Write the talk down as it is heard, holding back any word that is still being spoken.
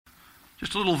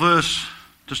Just a little verse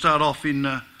to start off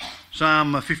in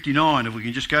Psalm 59, if we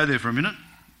can just go there for a minute.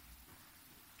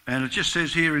 And it just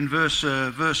says here in verse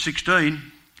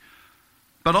 16,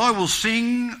 "But I will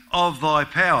sing of thy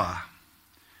power.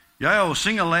 Yea, I will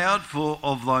sing aloud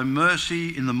of thy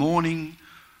mercy in the morning,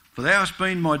 for thou hast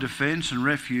been my defence and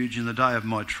refuge in the day of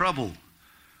my trouble."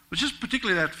 Which is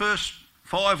particularly that first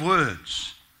 5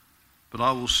 words. But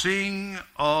I will sing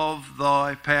of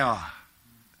thy power.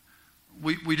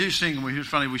 We do sing, and it's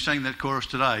funny, we sang that chorus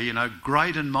today, you know,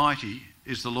 great and mighty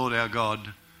is the Lord our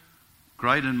God,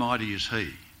 great and mighty is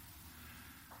he.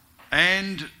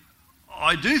 And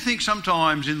I do think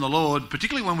sometimes in the Lord,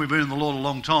 particularly when we've been in the Lord a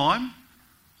long time,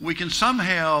 we can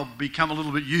somehow become a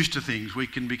little bit used to things. We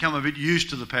can become a bit used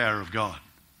to the power of God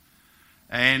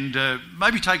and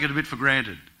maybe take it a bit for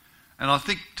granted. And I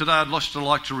think today I'd just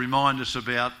like to remind us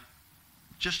about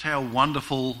just how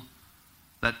wonderful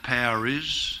that power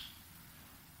is,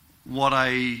 what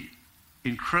a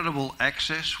incredible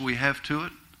access we have to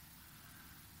it.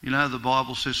 You know, the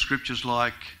Bible says scriptures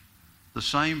like, the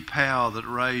same power that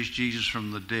raised Jesus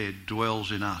from the dead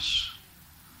dwells in us.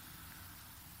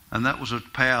 And that was a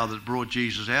power that brought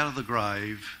Jesus out of the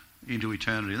grave into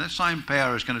eternity. And that same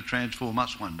power is going to transform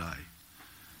us one day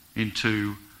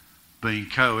into being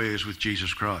co-heirs with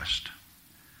Jesus Christ.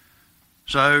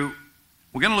 So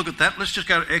we're going to look at that. Let's just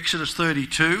go to Exodus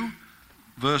 32,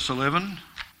 verse 11.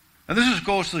 And this is, of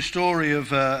course, the story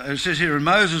of, it says here, and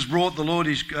Moses besought the Lord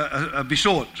his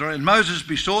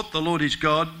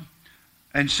God,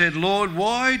 and said, Lord,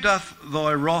 why doth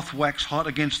thy wrath wax hot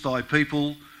against thy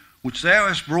people, which thou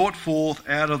hast brought forth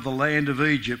out of the land of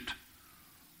Egypt,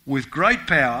 with great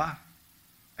power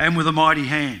and with a mighty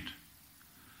hand?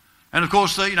 And of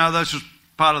course, you know, this was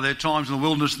part of their times in the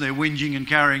wilderness, and they're whinging and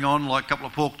carrying on like a couple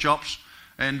of pork chops.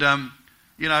 And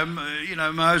you know,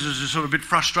 Moses is sort of a bit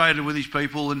frustrated with his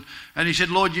people, and he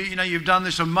said, Lord, you've done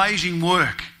this amazing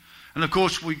work. And of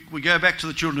course, we go back to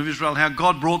the children of Israel, how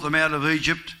God brought them out of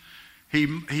Egypt.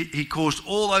 He caused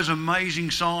all those amazing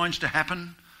signs to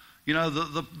happen. You know,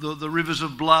 the rivers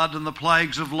of blood and the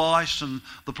plagues of lice and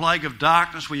the plague of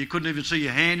darkness where you couldn't even see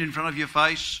your hand in front of your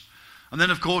face. And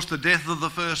then, of course, the death of the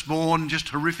firstborn, just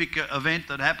horrific event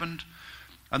that happened.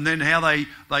 And then how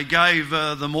they gave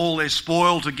them all their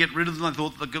spoil to get rid of them. They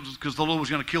thought because the Lord was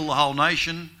going to kill the whole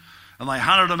nation. And they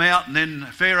hunted them out, and then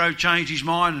Pharaoh changed his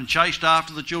mind and chased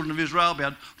after the children of Israel,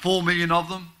 about 4 million of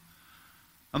them.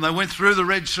 And they went through the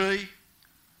Red Sea.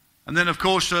 And then, of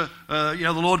course, the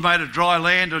Lord made a dry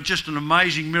land, just an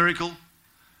amazing miracle.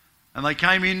 And they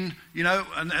came in, you know,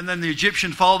 and then the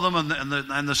Egyptian followed them,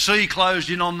 and the sea closed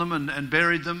in on them and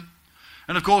buried them.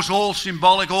 And of course, all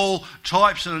symbolic, all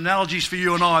types and analogies for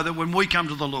you and I, that when we come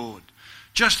to the Lord,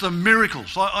 just the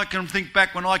miracles. I can think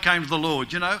back when I came to the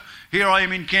Lord, you know. Here I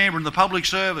am in Canberra in the public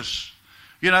service,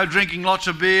 you know, drinking lots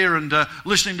of beer and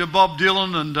listening to Bob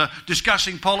Dylan and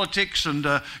discussing politics and,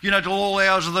 to all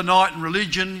hours of the night and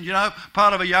religion, you know,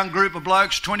 part of a young group of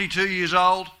blokes, 22 years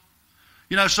old,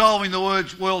 you know, solving the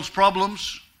world's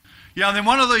problems. You know, and then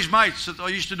one of these mates that I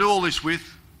used to do all this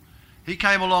with, he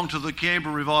came along to the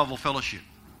Canberra Revival Fellowship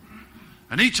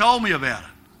and he told me about it.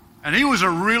 And he was a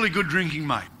really good drinking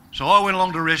mate. So I went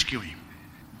along to rescue him.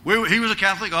 He was a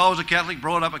Catholic, I was a Catholic,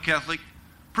 brought up a Catholic.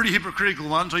 Pretty hypocritical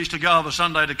ones. I used to go over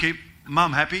Sunday to keep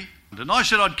Mum happy. And I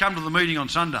said I'd come to the meeting on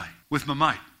Sunday with my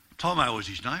mate. Tomo was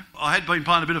his name. I had been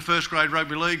playing a bit of first grade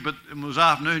rugby league, but it was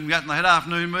afternoon, and they had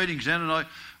afternoon meetings then, and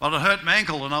I'd hurt my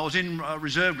ankle, and I was in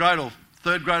reserve grade or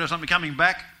third grade or something coming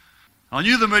back. I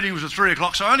knew the meeting was at 3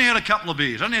 o'clock, so I only had a couple of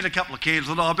beers. I only had a couple of cans.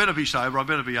 I thought, I better be sober, I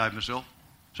better behave myself.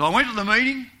 So I went to the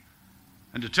meeting,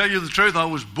 and to tell you the truth, I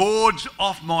was bored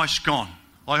off my scone.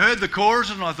 I heard the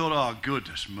choruses and I thought, oh,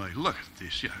 goodness me, look at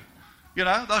this. You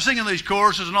know, they were singing these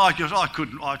choruses and I could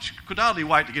hardly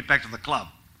wait to get back to the club.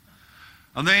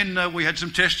 And then we had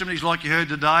some testimonies like you heard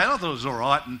today. And I thought it was all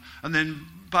right. And then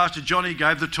Pastor Johnny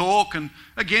gave the talk. And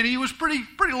again, he was pretty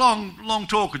long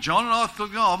talker, John. And I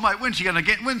thought, oh, mate, when's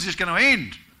this going to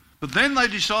end? But then they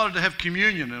decided to have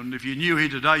communion. And if you're new here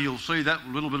today, you'll see that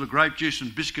little bit of grape juice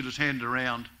and biscuit is handed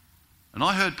around. And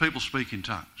I heard people speak in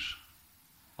tongues.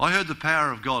 I heard the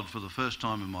power of God for the first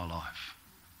time in my life.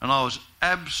 And I was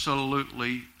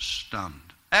absolutely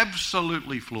stunned,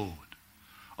 absolutely floored.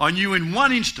 I knew in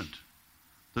one instant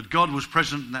that God was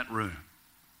present in that room.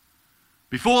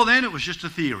 Before then, it was just a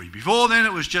theory. Before then,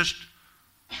 it was just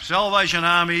Salvation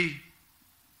Army,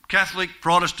 Catholic,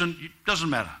 Protestant, it doesn't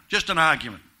matter, just an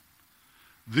argument.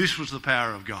 This was the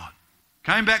power of God.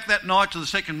 Came back that night to the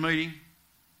second meeting.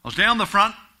 I was down the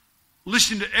front,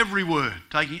 listening to every word,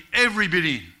 taking every bit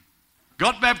in.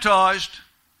 Got baptised,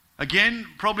 Again,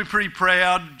 probably pretty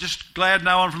proud, just glad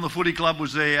no one from the footy club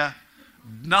was there.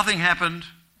 Nothing happened.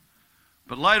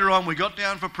 But later on we got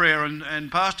down for prayer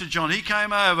and Pastor John, he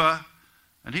came over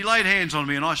and he laid hands on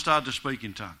me and I started to speak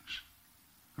in tongues.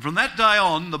 And from that day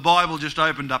on, the Bible just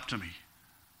opened up to me.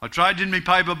 I traded in my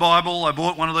paper Bible. I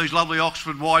bought one of these lovely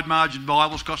Oxford wide margin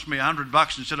Bibles, cost me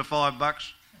 $100 instead of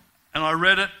 $5. And I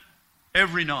read it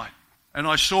every night. And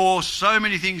I saw so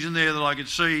many things in there that I could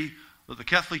see that the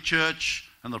Catholic Church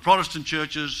and the Protestant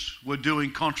churches were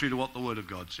doing contrary to what the Word of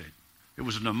God said. It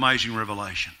was an amazing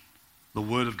revelation. The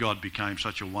Word of God became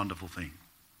such a wonderful thing.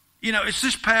 You know, it's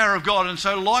this power of God. And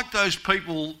so like those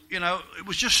people, you know, it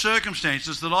was just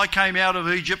circumstances that I came out of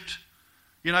Egypt.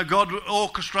 You know, God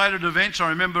orchestrated events. I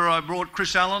remember I brought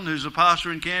Chris Allen, who's a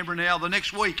pastor in Canberra now, the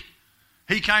next week.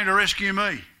 He came to rescue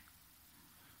me.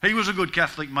 He was a good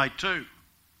Catholic mate too.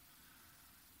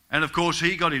 And of course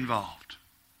he got involved.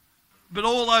 But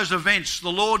all those events, the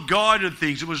Lord guided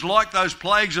things. It was like those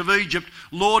plagues of Egypt.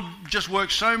 Lord just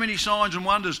worked so many signs and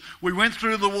wonders. We went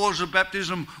through the waters of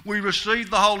baptism. We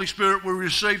received the Holy Spirit. We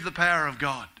received the power of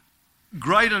God.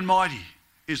 Great and mighty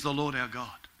is the Lord our God.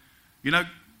 You know,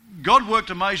 God worked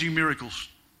amazing miracles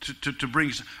to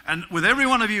bring us. And with every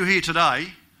one of you here today,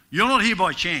 you're not here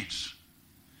by chance.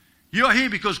 You're here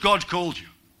because God's called you.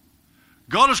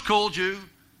 God has called you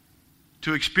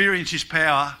to experience his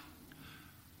power.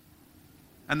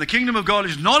 And the kingdom of God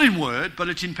is not in word, but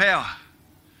it's in power.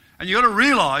 And you've got to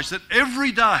realise that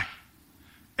every day,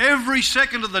 every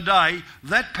second of the day,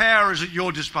 that power is at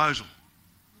your disposal.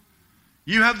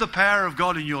 You have the power of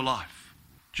God in your life.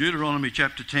 Deuteronomy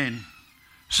chapter 10.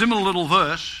 Similar little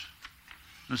verse.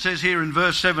 It says here in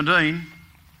verse 17,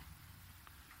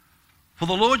 "For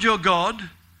the Lord your God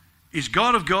is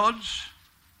God of gods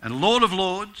and Lord of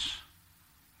lords,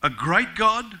 a great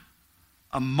God,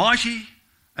 a mighty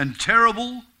and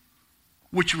terrible,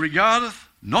 which regardeth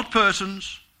not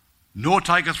persons, nor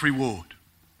taketh reward."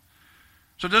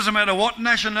 So it doesn't matter what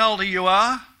nationality you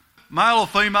are, male or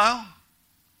female,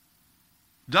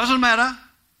 doesn't matter.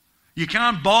 You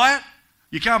can't buy it.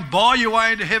 You can't buy your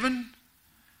way into heaven.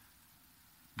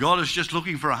 God is just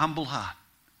looking for a humble heart.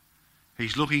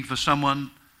 He's looking for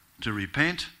someone to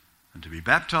repent and to be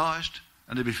baptised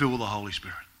and to be filled with the Holy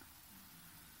Spirit.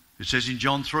 It says in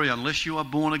John 3, unless you are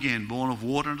born again, born of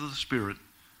water and of the Spirit,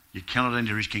 you cannot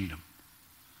enter his kingdom.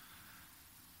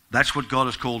 That's what God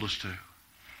has called us to.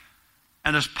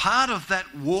 And as part of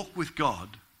that walk with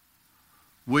God,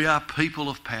 we are people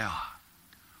of power.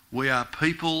 We are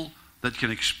people that can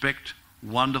expect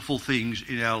wonderful things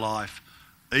in our life,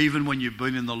 even when you've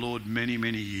been in the Lord many,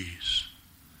 many years.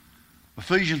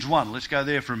 Ephesians 1, let's go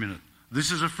there for a minute.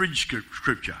 This is a fridge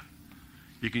scripture.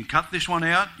 You can cut this one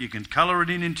out, you can colour it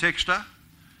in Texter,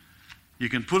 you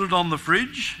can put it on the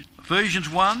fridge. Ephesians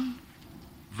 1,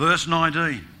 verse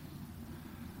 19.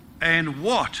 "And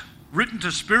what?" Written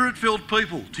to Spirit-filled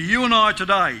people, to you and I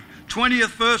today,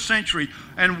 20th, 1st century.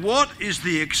 "And what is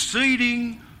the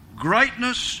exceeding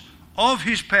greatness of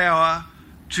his power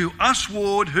to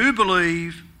usward who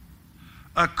believe,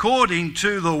 according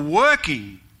to the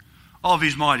working of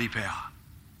his mighty power."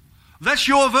 That's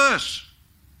your verse.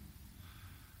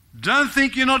 Don't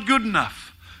think you're not good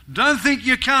enough. Don't think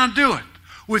you can't do it.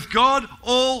 With God,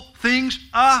 all things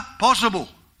are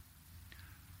possible.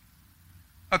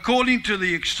 According to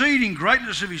the exceeding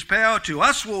greatness of his power to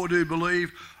usward who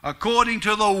believe, according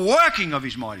to the working of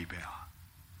his mighty power.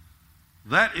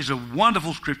 That is a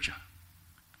wonderful scripture.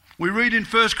 We read in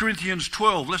 1 Corinthians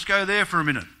 12, let's go there for a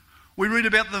minute. We read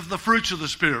about the fruits of the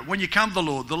Spirit. When you come to the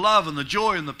Lord, the love and the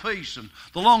joy and the peace and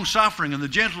the long suffering and the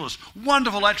gentleness,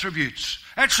 wonderful attributes.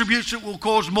 Attributes that will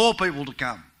cause more people to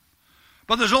come.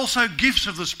 But there's also gifts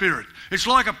of the Spirit. It's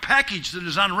like a package that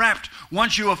is unwrapped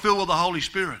once you are filled with the Holy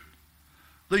Spirit.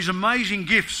 These amazing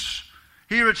gifts.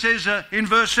 Here it says in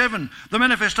verse 7, "The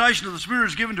manifestation of the Spirit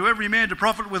is given to every man to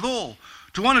profit withal.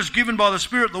 To one is given by the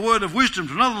Spirit the word of wisdom,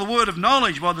 to another the word of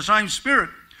knowledge by the same Spirit,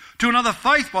 to another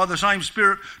faith by the same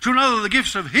Spirit, to another the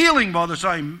gifts of healing by the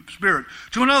same Spirit,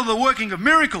 to another the working of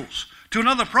miracles, to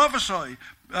another prophecy,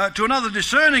 to another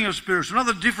discerning of spirits, to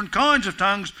another different kinds of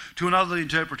tongues, to another the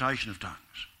interpretation of tongues."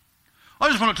 I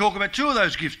just want to talk about two of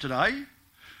those gifts today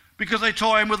because they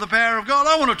tie in with the power of God.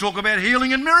 I want to talk about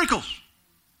healing and miracles.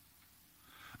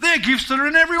 They're gifts that are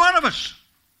in every one of us.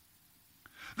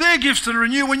 They're gifts that are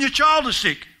in you when your child is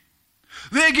sick.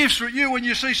 They're gifts that are in you when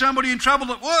you see somebody in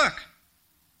trouble at work.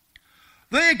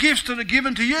 They're gifts that are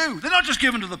given to you. They're not just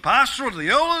given to the pastor or to the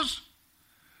elders.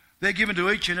 They're given to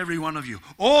each and every one of you.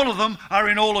 All of them are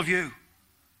in all of you.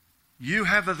 You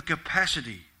have the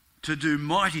capacity to do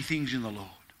mighty things in the Lord.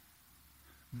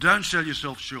 Don't sell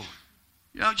yourself short.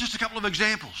 Just a couple of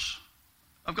examples.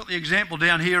 I've got the example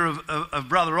down here of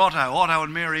Brother Otto. Otto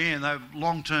and Mary Ann, they're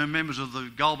long-term members of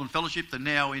the Goulburn Fellowship. They're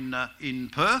now in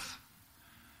Perth.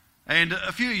 And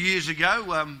a few years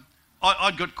ago,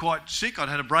 I'd got quite sick. I'd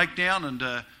had a breakdown,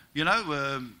 and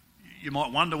you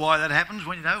might wonder why that happens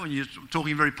when you're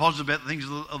talking very positive about the things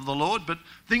of the Lord, but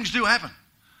things do happen.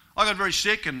 I got very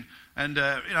sick, and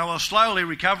I was slowly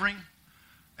recovering.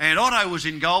 And Otto was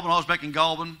in Goulburn. I was back in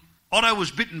Goulburn. Otto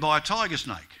was bitten by a tiger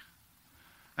snake.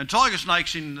 And tiger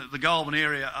snakes in the Goulburn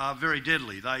area are very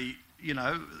deadly.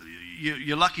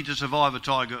 You're lucky to survive a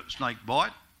tiger snake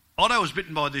bite. Otto was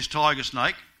bitten by this tiger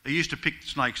snake. He used to pick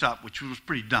snakes up, which was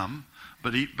pretty dumb,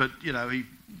 but he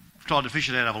tried to fish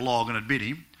it out of a log and it bit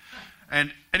him.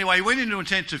 And anyway, he went into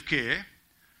intensive care,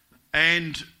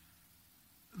 and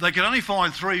they could only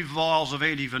find 3 vials of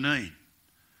antivenin,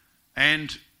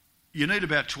 and you need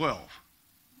about 12.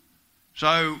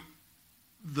 So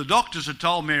the doctors had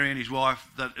told Mary and his wife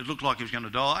that it looked like he was going to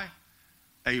die.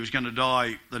 He was going to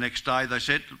die the next day, they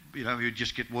said. He would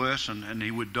just get worse and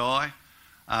he would die.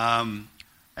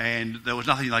 And there was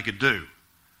nothing they could do.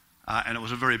 And it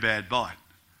was a very bad bite.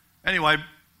 Anyway,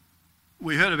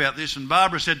 we heard about this, and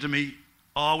Barbara said to me,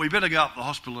 we better go up to the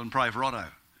hospital and pray for Otto.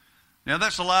 Now,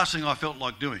 that's the last thing I felt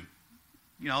like doing.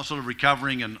 I was sort of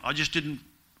recovering, and I just didn't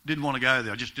want to go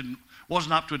there. I just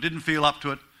wasn't up to it, didn't feel up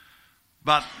to it.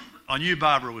 But I knew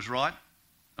Barbara was right,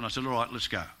 and I said, all right, let's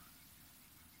go.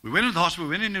 We went into the hospital,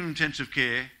 we went into intensive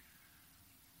care,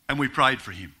 and we prayed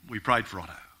for him. We prayed for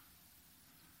Otto.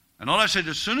 And Otto said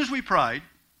as soon as we prayed,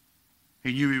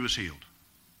 he knew he was healed.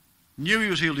 Knew he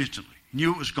was healed instantly. He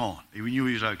knew it was gone. He knew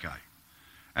he was okay.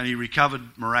 And he recovered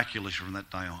miraculously from that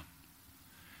day on.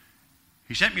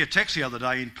 He sent me a text the other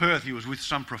day in Perth. He was with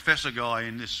some professor guy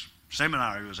in this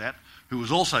seminar he was at, who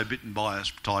was also bitten by a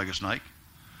tiger snake.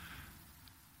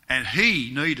 And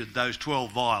he needed those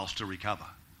 12 vials to recover.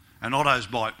 And Otto's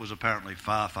bite was apparently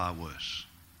far, far worse.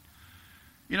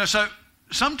 So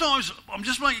sometimes, I'm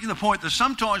just making the point that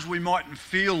sometimes we mightn't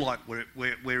feel like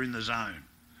we're in the zone.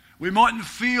 We mightn't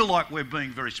feel like we're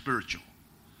being very spiritual.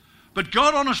 But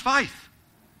God honours faith.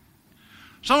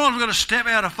 Sometimes we've got to step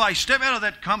out of faith, step out of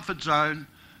that comfort zone,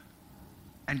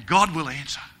 and God will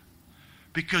answer.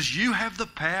 Because you have the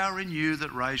power in you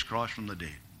that raised Christ from the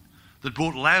dead, that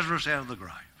brought Lazarus out of the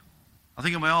grave. I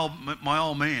think of my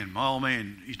old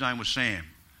man, his name was Sam.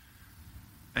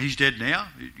 He's dead now,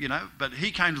 but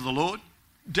he came to the Lord.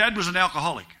 Dad was an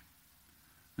alcoholic.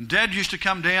 And Dad used to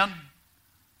come down,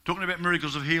 talking about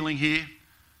miracles of healing here.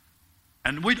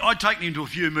 And I'd taken him to a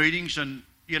few meetings, and,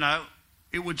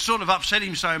 it would sort of upset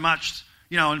him so much,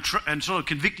 and sort of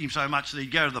convict him so much that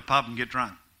he'd go to the pub and get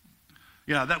drunk.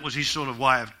 That was his sort of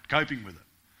way of coping with it.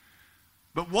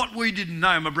 But what we didn't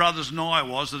know, my brothers and I,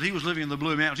 was that he was living in the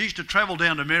Blue Mountains. He used to travel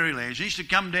down to Maryland. He used to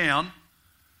come down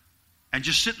and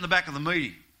just sit in the back of the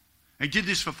meeting. He did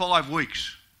this for 5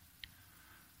 weeks.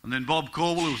 And then Bob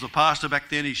Corwell, who was the pastor back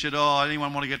then, he said,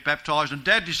 anyone want to get baptised? And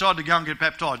Dad decided to go and get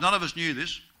baptised. None of us knew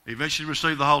this. He eventually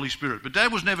received the Holy Spirit. But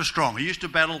Dad was never strong. He used to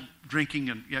battle drinking,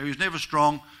 and he was never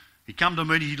strong. He'd come to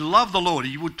meetings. He loved the Lord.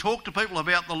 He would talk to people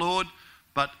about the Lord,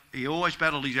 but he always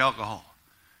battled his alcohol.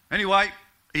 Anyway,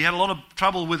 he had a lot of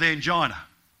trouble with angina,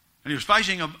 and he was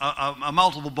facing a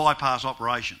multiple bypass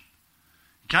operation.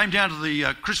 He came down to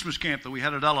the Christmas camp that we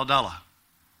had at Ulladulla,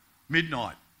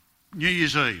 midnight, New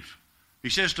Year's Eve. He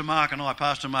says to Mark and I,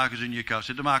 Pastor Mark is in Newcastle,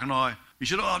 said to Mark and I, he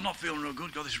said, I'm not feeling real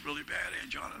good, got this really bad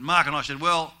angina. And Mark and I said,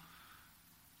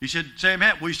 he said, Sam,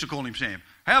 we used to call him Sam.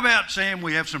 How about, Sam,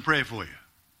 we have some prayer for you?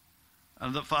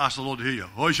 And asked the Lord to hear you.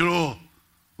 I said, you're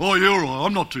all right,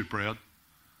 I'm not too proud.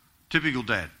 Typical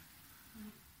Dad.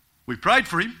 We prayed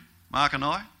for him, Mark and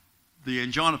I. The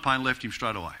angina pain left him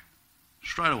straight away.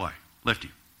 Straight away, left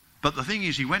him. But the thing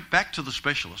is, he went back to the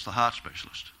specialist, the heart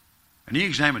specialist, and he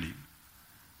examined him.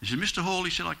 He said, Mr. Hall,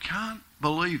 he said, I can't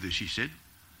believe this, he said.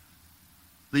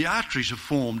 The arteries have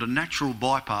formed a natural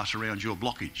bypass around your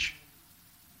blockage.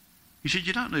 He said,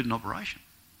 you don't need an operation.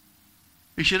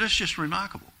 He said, that's just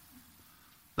remarkable.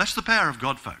 That's the power of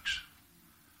God, folks.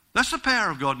 That's the power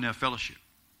of God in our fellowship.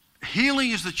 Healing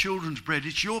is the children's bread.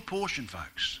 It's your portion,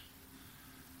 folks.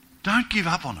 Don't give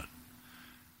up on it.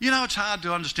 It's hard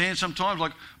to understand sometimes,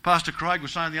 like Pastor Craig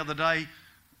was saying the other day,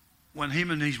 when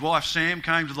him and his wife Sam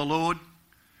came to the Lord,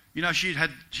 she'd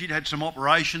had some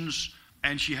operations,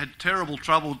 and she had terrible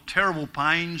trouble, terrible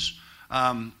pains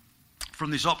from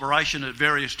this operation at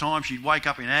various times. She'd wake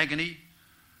up in agony.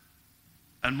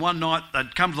 And one night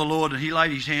they'd come to the Lord and he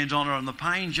laid his hands on her and the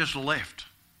pain just left.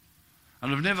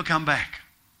 And have never come back.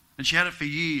 And she had it for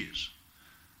years.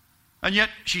 And yet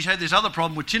she's had this other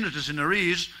problem with tinnitus in her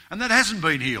ears, and that hasn't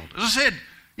been healed. As I said,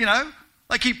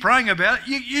 They keep praying about it.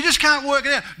 You just can't work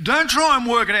it out. Don't try and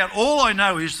work it out. All I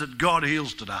know is that God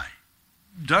heals today.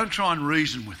 Don't try and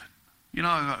reason with it. You know,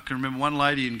 I can remember one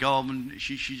lady in Goldman,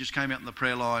 she just came out in the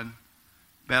prayer line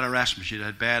about her asthma. She'd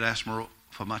had bad asthma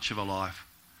for much of her life.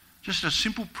 Just a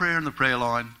simple prayer in the prayer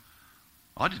line.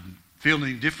 I didn't feel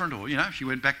anything different, or, she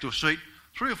went back to her seat.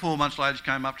 3 or 4 months later, she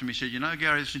came up to me and said,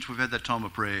 Gary, since we've had that time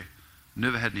of prayer, I've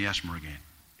never had any asthma again.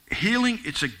 Healing,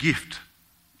 it's a gift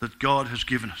that God has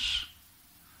given us.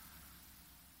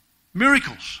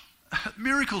 Miracles.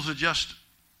 Miracles are just,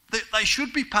 they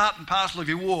should be part and parcel of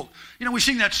your walk. We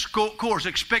sing that chorus,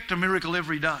 expect a miracle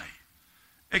every day.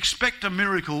 Expect a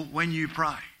miracle when you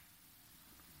pray.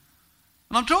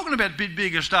 And I'm talking about a bit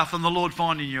bigger stuff than the Lord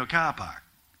finding you a car park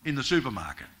in the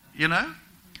supermarket,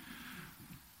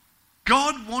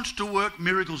 God wants to work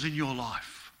miracles in your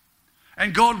life.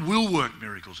 And God will work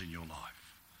miracles in your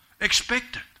life.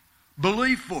 Expect it.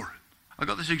 Believe for it. I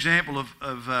got this example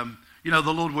of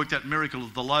the Lord worked that miracle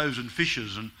of the loaves and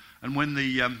fishes, and when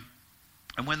the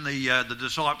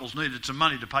disciples needed some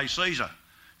money to pay Caesar,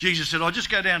 Jesus said, "I'll just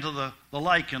go down to the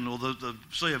lake or the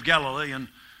Sea of Galilee, and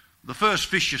the first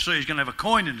fish you see is going to have a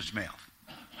coin in its mouth."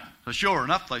 So sure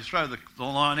enough, they throw the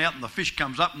line out, and the fish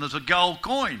comes up, and there's a gold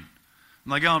coin,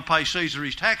 and they go and pay Caesar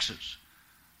his taxes.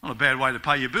 Not a bad way to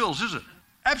pay your bills, is it?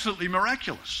 Absolutely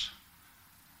miraculous.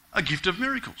 A gift of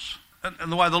miracles.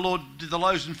 And the way the Lord did the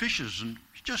loaves and fishes, and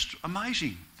just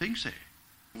amazing things there.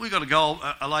 We got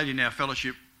a lady in our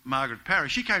fellowship, Margaret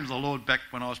Parrish. She came to the Lord back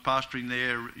when I was pastoring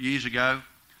there years ago.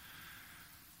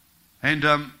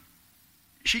 And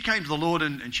she came to the Lord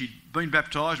and she'd been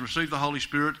baptised and received the Holy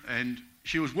Spirit, and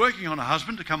she was working on a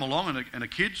husband to come along and her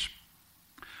kids.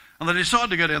 And they decided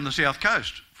to go down the south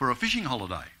coast for a fishing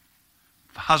holiday.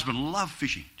 The husband loved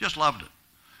fishing, just loved it.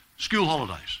 School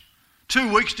holidays.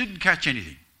 2 weeks, didn't catch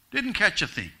anything. Didn't catch a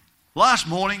thing. Last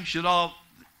morning, she said,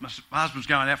 my husband's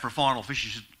going out for a final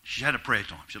fish. She had a prayer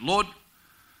time. She said, Lord,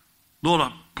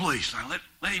 please,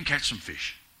 let him catch some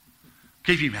fish.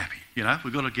 Keep him happy.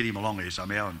 We've got to get him along here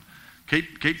somehow and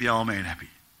keep the old man happy.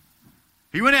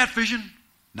 He went out fishing,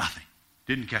 nothing.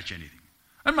 Didn't catch anything.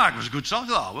 And Mark was a good soul.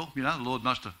 The Lord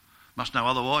must know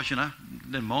otherwise,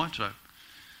 never mind. So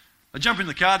they jumped in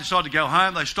the car, decided to go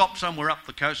home. They stopped somewhere up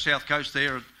the coast, south coast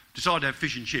there, and decided to have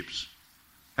fish and chips.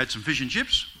 Had some fish and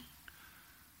chips.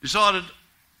 Decided,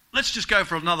 let's just go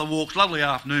for another walk. Lovely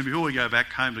afternoon before we go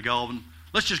back home to Goulburn.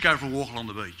 Let's just go for a walk along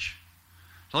the beach.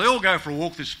 So they all go for a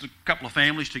walk, this couple of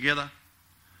families together.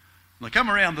 And they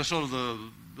come around the sort of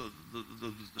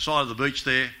the side of the beach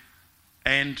there,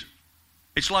 and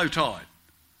it's low tide.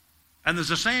 And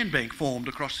there's a sandbank formed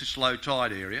across this low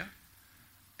tide area,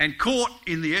 and caught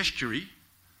in the estuary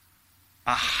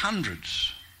are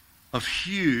hundreds of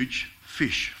huge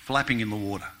fish flapping in the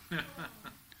water.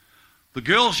 The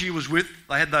girls she was with,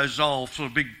 they had those old sort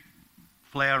of big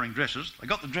flowering dresses. They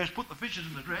got the dress, put the fishes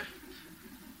in the dress,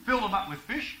 filled them up with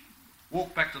fish,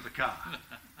 walked back to the car.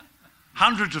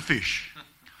 Hundreds of fish.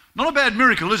 Not a bad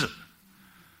miracle, is it?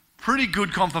 Pretty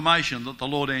good confirmation that the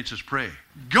Lord answers prayer.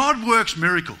 God works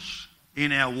miracles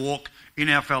in our walk, in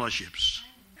our fellowships.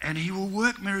 And he will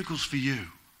work miracles for you.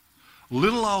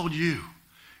 Little old you.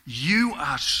 You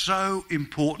are so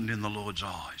important in the Lord's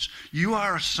eyes. You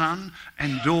are a son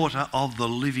and daughter of the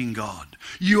living God.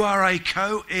 You are a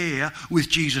co-heir with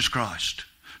Jesus Christ.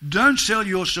 Don't sell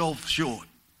yourself short.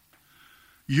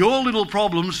 Your little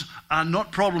problems are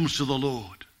not problems to the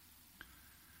Lord.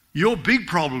 Your big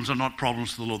problems are not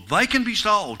problems to the Lord. They can be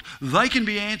solved. They can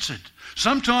be answered.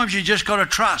 Sometimes you just got to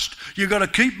trust. You've got to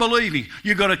keep believing.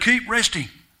 You've got to keep resting.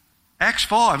 Acts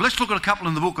 5. Let's look at a couple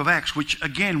in the book of Acts, which,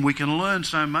 again, we can learn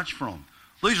so much from.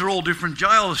 These are all different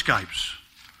jail escapes.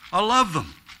 I love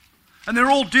them. And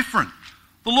they're all different.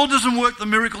 The Lord doesn't work the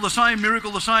miracle the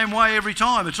same way every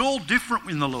time. It's all different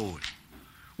in the Lord.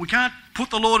 We can't put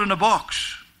the Lord in a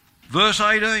box. Verse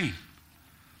 18.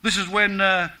 This is when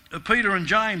Peter and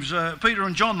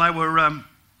John, they were...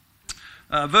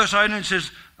 verse 18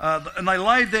 says, and they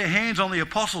laid their hands on the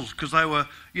apostles because they were,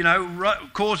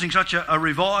 causing such a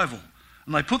revival.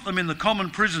 And they put them in the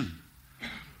common prison.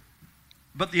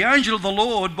 But the angel of the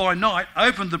Lord by night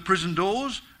opened the prison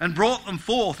doors and brought them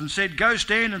forth and said, "Go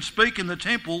stand and speak in the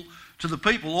temple to the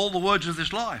people all the words of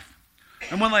this life."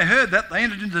 And when they heard that, they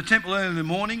entered into the temple early in the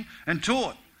morning and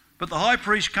taught. But the high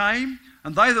priest came,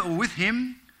 and they that were with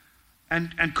him,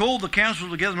 and called the council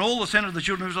together and all the senate of the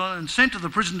children of Israel, and sent to the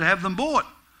prison to have them brought.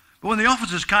 But when the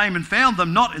officers came and found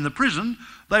them not in the prison,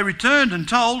 they returned and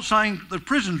told, saying, "The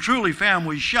prison truly found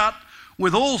we shut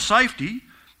with all safety,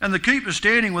 and the keepers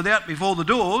standing without before the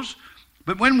doors.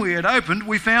 But when we had opened,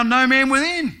 we found no man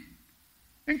within."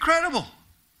 Incredible.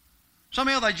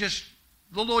 Somehow they just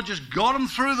the Lord just got him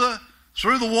through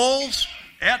the walls,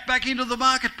 out back into the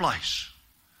marketplace.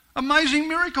 Amazing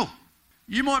miracle.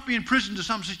 You might be in prison to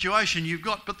some situation you've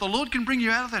got, but the Lord can bring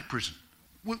you out of that prison.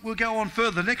 We'll go on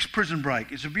further. The next prison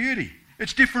break, it's a beauty.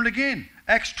 It's different again.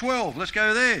 Acts 12, let's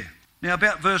go there. Now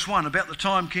about verse 1, about the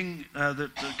time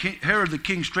Herod the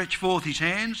king stretched forth his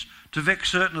hands to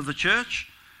vex certain of the church,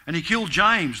 and he killed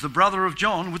James, the brother of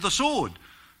John, with the sword.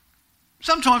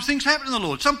 Sometimes things happen in the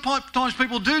Lord. Sometimes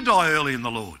people do die early in the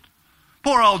Lord.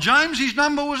 Poor old James, his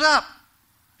number was up.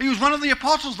 He was one of the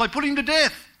apostles. They put him to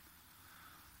death.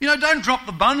 You know, don't drop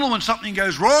the bundle when something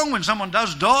goes wrong, when someone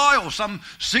does die or some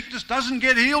sickness doesn't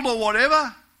get healed or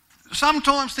whatever.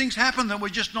 Sometimes things happen that we're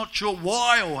just not sure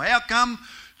why or how come.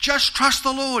 Just trust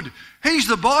the Lord. He's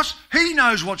the boss. He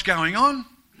knows what's going on.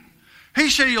 He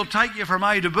said he'll take you from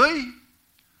A to B.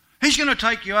 He's going to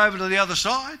take you over to the other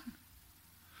side.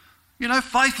 You know,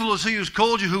 faithful is he who's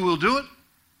called you, who will do it.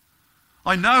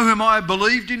 I know whom I have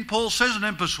believed in, Paul says, and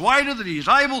am persuaded that he is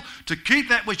able to keep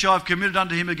that which I have committed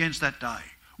unto him against that day,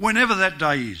 whenever that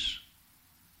day is.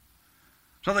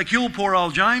 So they killed poor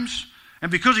old James,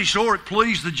 and because he saw it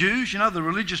pleased the Jews, you know, the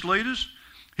religious leaders,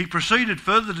 he proceeded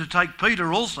further to take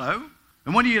Peter also.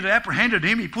 And when he had apprehended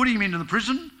him, he put him into the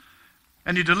prison,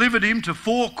 and he delivered him to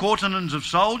 4 quaternions of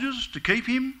soldiers to keep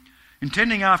him,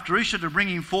 intending after Easter to bring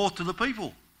him forth to the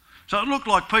people. So it looked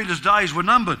like Peter's days were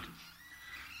numbered.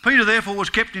 Peter therefore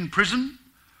was kept in prison,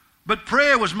 but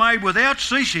prayer was made without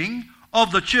ceasing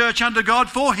of the church unto God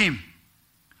for him.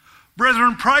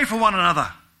 Brethren, pray for one another.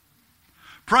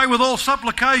 Pray with all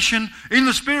supplication in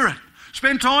the Spirit.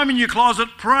 Spend time in your closet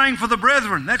praying for the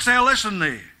brethren. That's our lesson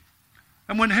there.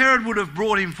 And when Herod would have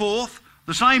brought him forth,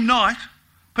 the same night,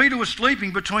 Peter was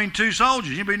sleeping between 2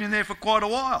 soldiers. He'd been in there for quite a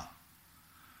while.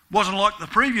 Wasn't like the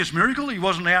previous miracle. He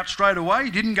wasn't out straight away.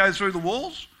 He didn't go through the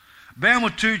walls. Bound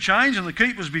with 2 chains, and the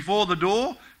keepers before the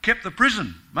door kept the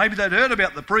prison. Maybe they'd heard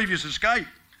about the previous escape.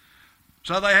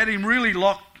 So they had him really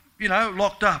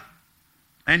locked up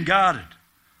and guarded.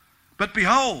 But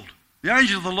behold, the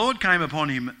angel of the Lord came upon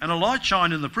him, and a light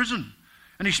shined in the prison.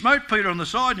 And he smote Peter on the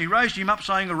side, and he raised him up,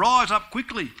 saying, Arise up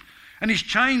quickly. And his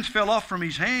chains fell off from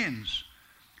his hands.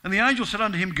 And the angel said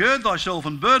unto him, Gird thyself,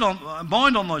 and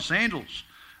bind on thy sandals.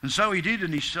 And so he did,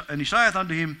 and he saith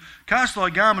unto him, Cast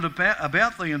thy garment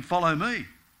about thee, and follow me.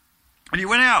 And he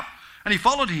went out, and he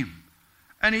followed him.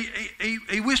 And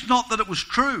he wist not that it was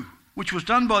true, which was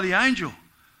done by the angel,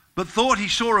 but thought he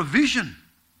saw a vision.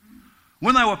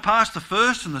 When they were past the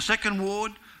first and the second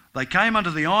ward, they came unto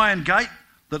the iron gate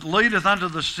that leadeth unto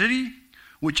the city,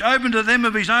 which opened to them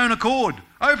of his own accord.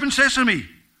 Open sesame.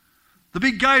 The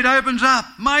big gate opens up.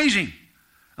 Amazing.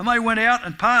 And they went out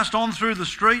and passed on through the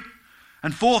street,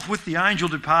 and forthwith the angel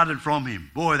departed from him.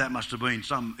 Boy, that must have been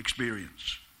some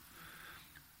experience.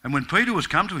 And when Peter was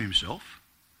come to himself,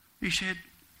 he said,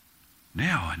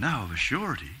 Now I know of a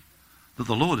surety that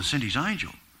the Lord has sent his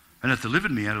angel, and hath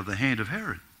delivered me out of the hand of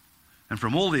Herod, and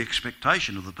from all the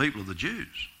expectation of the people of the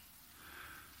Jews.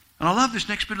 And I love this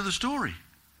next bit of the story.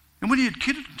 And when he had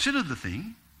considered the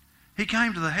thing, he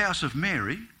came to the house of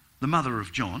Mary, the mother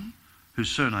of John, whose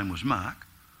surname was Mark,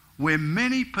 where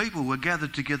many people were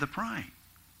gathered together praying.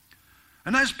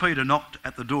 And as Peter knocked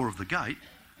at the door of the gate,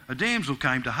 a damsel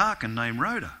came to hearken named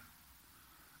Rhoda.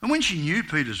 And when she knew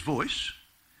Peter's voice,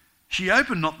 she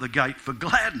opened not the gate for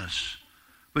gladness,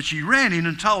 but she ran in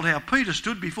and told how Peter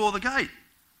stood before the gate.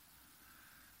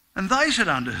 And they said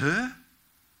unto her,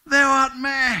 Thou art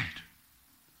mad.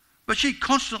 But she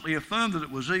constantly affirmed that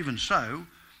it was even so.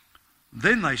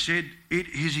 Then they said, It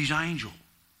is his angel.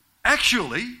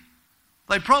 Actually,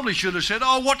 they probably should have said,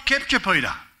 Oh, what kept you,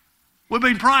 Peter? We've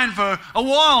been praying for a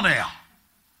while now.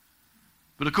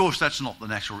 But of course, that's not the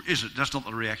natural, is it? That's not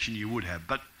the reaction you would have.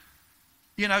 But,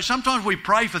 you know, sometimes we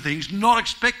pray for things not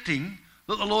expecting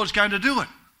that the Lord's going to do it.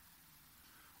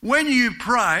 When you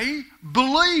pray,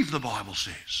 believe, the Bible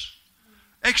says.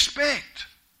 Expect.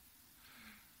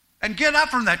 And get up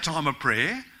from that time of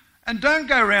prayer and don't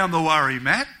go round the worry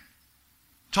mat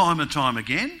time and time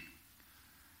again.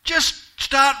 Just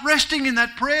start resting in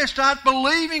that prayer. Start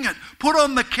believing it. Put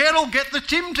on the kettle. Get the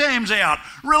Tim Tams out.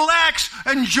 Relax.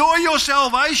 Enjoy your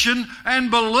salvation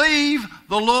and believe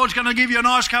the Lord's going to give you a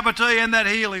nice cup of tea and that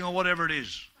healing or whatever it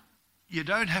is. You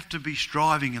don't have to be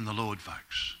striving in the Lord,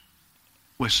 folks.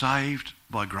 We're saved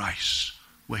by grace.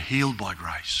 We're healed by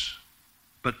grace.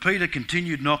 But Peter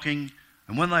continued knocking,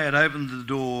 and when they had opened the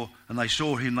door and they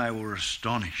saw him, they were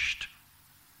astonished.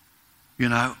 You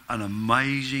know, an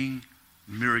amazing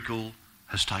miracle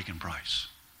has taken place.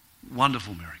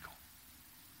 Wonderful miracle.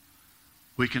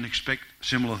 We can expect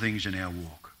similar things in our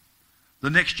walk. The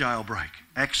next jailbreak,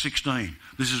 Acts 16.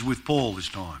 This is with Paul this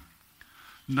time.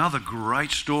 Another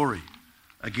great story.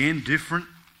 Again, different.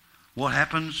 What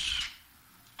happens?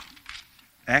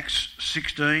 Acts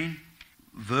 16,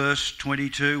 verse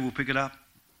 22, we'll pick it up.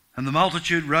 And the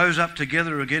multitude rose up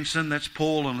together against them, that's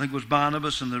Paul and I think it was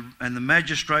Barnabas, and the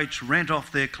magistrates rent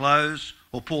off their clothes,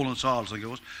 or Paul and Silas I think it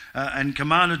was, and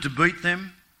commanded to beat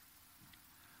them.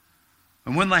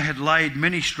 And when they had laid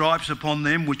many stripes upon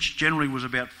them, which generally was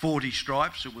about 40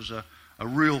 stripes, it was a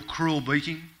real cruel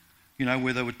beating,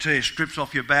 where they would tear strips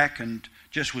off your back and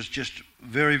was just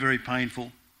very, very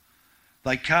painful.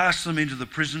 They cast them into the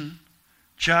prison,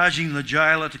 charging the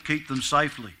jailer to keep them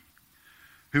safely,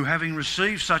 who having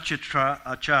received such a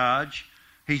charge,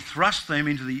 he thrust them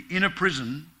into the inner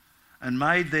prison and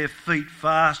made their feet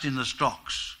fast in the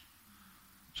stocks.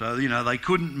 So, they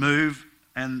couldn't move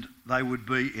and they would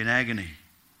be in agony.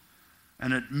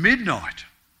 And at midnight,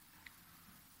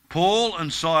 Paul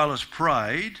and Silas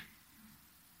prayed.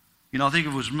 I think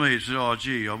if it was me, I'd say, oh,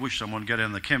 gee, I wish someone would go down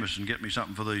to the chemist and get me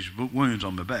something for these wounds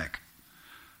on my back.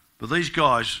 But these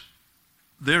guys,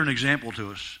 they're an example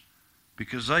to us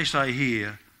because they say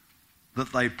here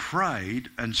that they prayed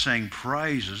and sang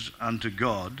praises unto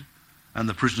God and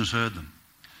the prisoners heard them.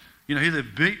 Here they're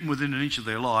beaten within an inch of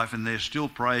their life and they're still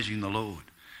praising the Lord.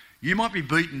 You might be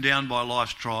beaten down by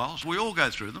life's trials. We all go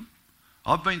through them.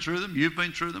 I've been through them. You've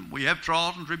been through them. We have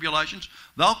trials and tribulations.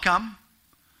 They'll come.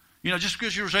 Just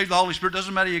because you receive the Holy Spirit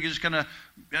doesn't matter you're just going to,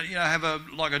 have a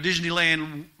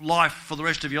Disneyland life for the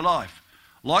rest of your life.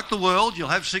 Like the world, you'll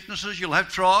have sicknesses, you'll have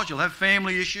trials, you'll have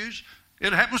family issues.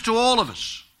 It happens to all of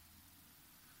us.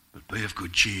 But be of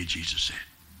good cheer, Jesus said.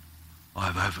 I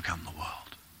have overcome the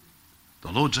world.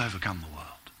 The Lord's overcome the world.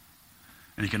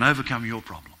 And he can overcome your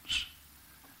problems.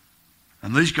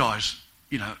 And these guys,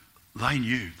 they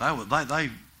knew. They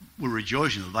were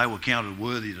rejoicing that they were counted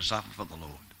worthy to suffer for the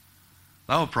Lord.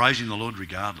 They were praising the Lord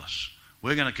regardless.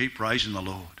 We're going to keep praising the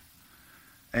Lord.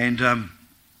 And,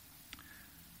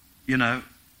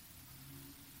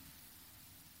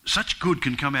 such good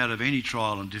can come out of any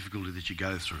trial and difficulty that you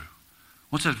go through.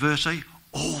 What's that verse say?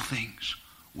 All things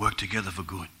work together for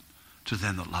good to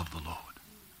them that love the Lord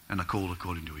and are called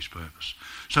according to his purpose.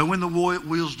 So when the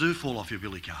wheels do fall off your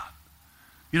billy cart,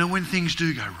 when things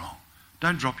do go wrong,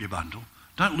 don't drop your bundle.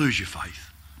 Don't lose your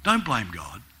faith. Don't blame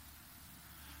God.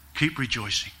 Keep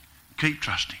rejoicing. Keep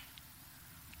trusting.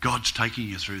 God's taking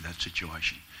you through that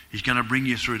situation. He's going to bring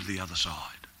you through to the other side.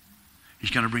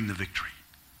 He's going to bring the victory.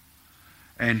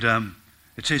 And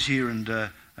it says here,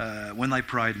 when they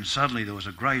prayed, and suddenly there was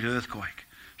a great earthquake,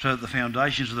 so that the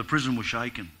foundations of the prison were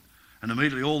shaken. And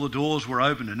immediately all the doors were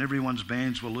opened and everyone's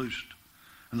bands were loosed.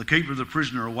 And the keeper of the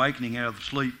prison, awakening out of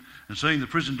sleep and seeing the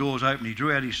prison doors open, he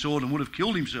drew out his sword and would have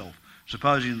killed himself,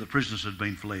 supposing that the prisoners had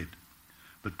been fled.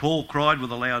 But Paul cried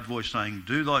with a loud voice, saying,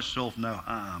 do thyself no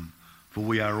harm, for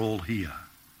we are all here.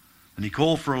 And he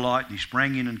called for a light, and he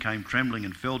sprang in and came trembling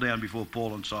and fell down before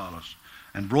Paul and Silas,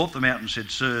 and brought them out and said,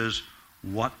 sirs,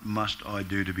 what must I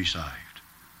do to be saved?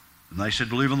 And they said,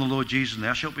 believe on the Lord Jesus, and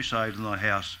thou shalt be saved in thy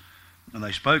house. And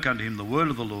they spoke unto him the word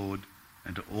of the Lord,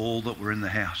 and to all that were in the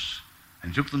house.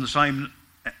 And he took them the same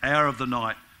hour of the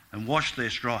night, and washed their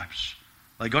stripes.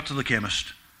 They got to the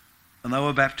chemist, and they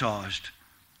were baptised,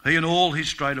 he and all his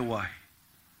straightaway.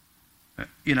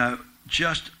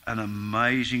 Just an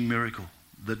amazing miracle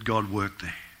that God worked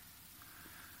there.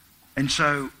 And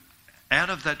so, out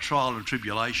of that trial and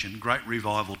tribulation, great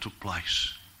revival took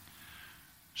place.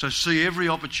 So see every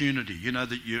opportunity,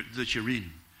 that you're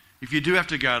in. If you do have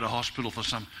to go to hospital for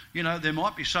some, there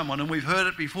might be someone, and we've heard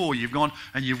it before, you've gone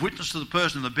and you've witnessed to the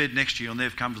person in the bed next to you and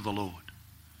they've come to the Lord.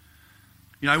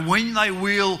 When they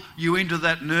wheel you into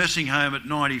that nursing home at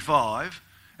 95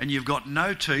 and you've got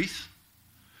no teeth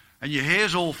and your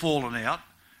hair's all fallen out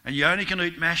and you only can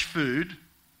eat mashed food,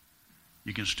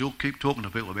 you can still keep talking to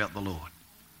people about the Lord.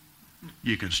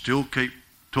 You can still keep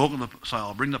talking to say,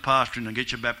 I'll bring the pastor in and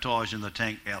get you baptised in the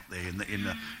tank out there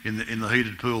in the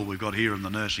heated pool we've got here in the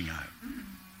nursing home.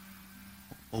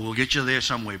 Or we'll get you there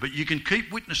somewhere. But you can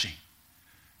keep witnessing.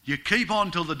 You keep on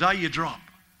till the day you drop.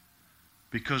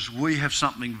 Because we have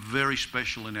something very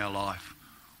special in our life.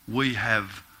 We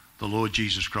have the Lord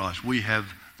Jesus Christ. We have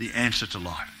the answer to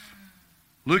life.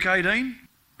 Luke 18,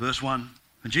 verse 1.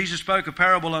 And Jesus spoke a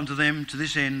parable unto them to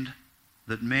this end,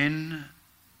 that men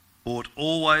ought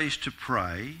always to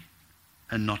pray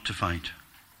and not to faint.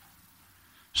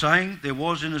 Saying, there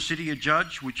was in a city a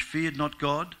judge which feared not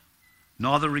God,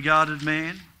 neither regarded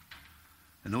man.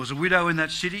 And there was a widow in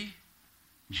that city,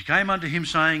 and she came unto him,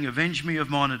 saying, avenge me of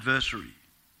mine adversary.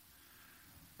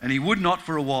 And he would not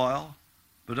for a while,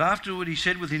 but afterward he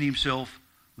said within himself,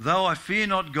 though I fear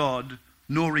not God,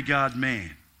 nor regard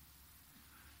man.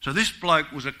 So this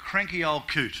bloke was a cranky old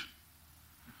coot.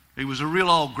 He was a real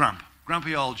old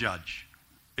grumpy old judge.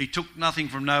 He took nothing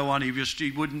from no one. He was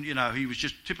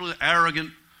just typically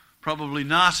arrogant, probably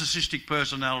narcissistic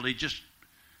personality, just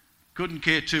couldn't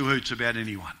care two hoots about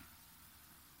anyone.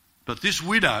 But this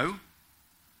widow,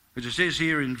 as it says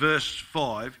here in verse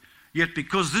 5, yet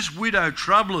because this widow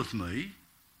troubleth me,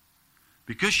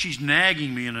 because she's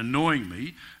nagging me and annoying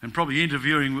me and probably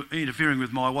interfering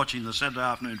with my watching the Saturday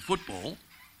afternoon football,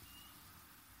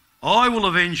 I will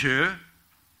avenge her,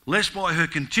 lest by her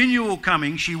continual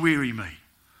coming she weary me.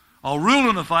 I'll rule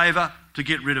in her favour to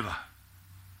get rid of her.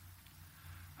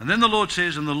 And then the Lord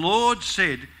says, and the Lord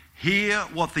said, hear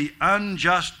what the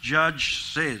unjust judge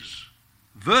says.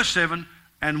 Verse 7,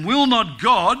 and will not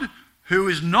God, who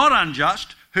is not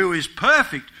unjust, who is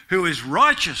perfect, who is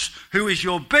righteous, who is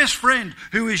your best friend,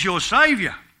 who is your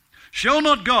saviour, shall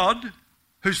not God,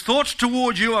 whose thoughts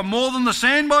towards you are more than the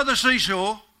sand by the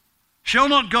seashore, shall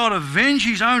not God avenge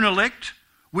his own elect,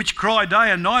 which cry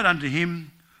day and night unto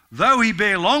him, though he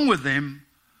bear long with them?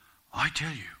 I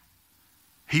tell you,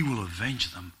 he will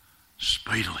avenge them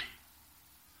speedily.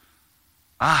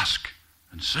 Ask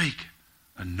and seek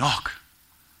and knock,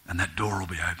 and that door will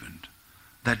be opened.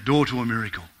 That door to a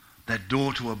miracle, that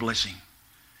door to a blessing.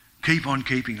 Keep on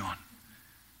keeping on.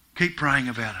 Keep praying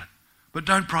about it. But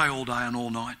don't pray all day and all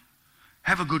night.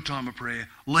 Have a good time of prayer.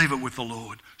 Leave it with the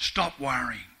Lord. Stop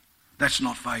worrying. That's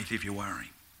not faith if you're worrying.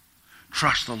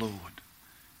 Trust the Lord.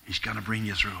 He's going to bring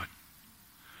you through it.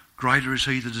 Greater is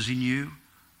he that is in you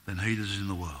than he that is in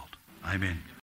the world. Amen.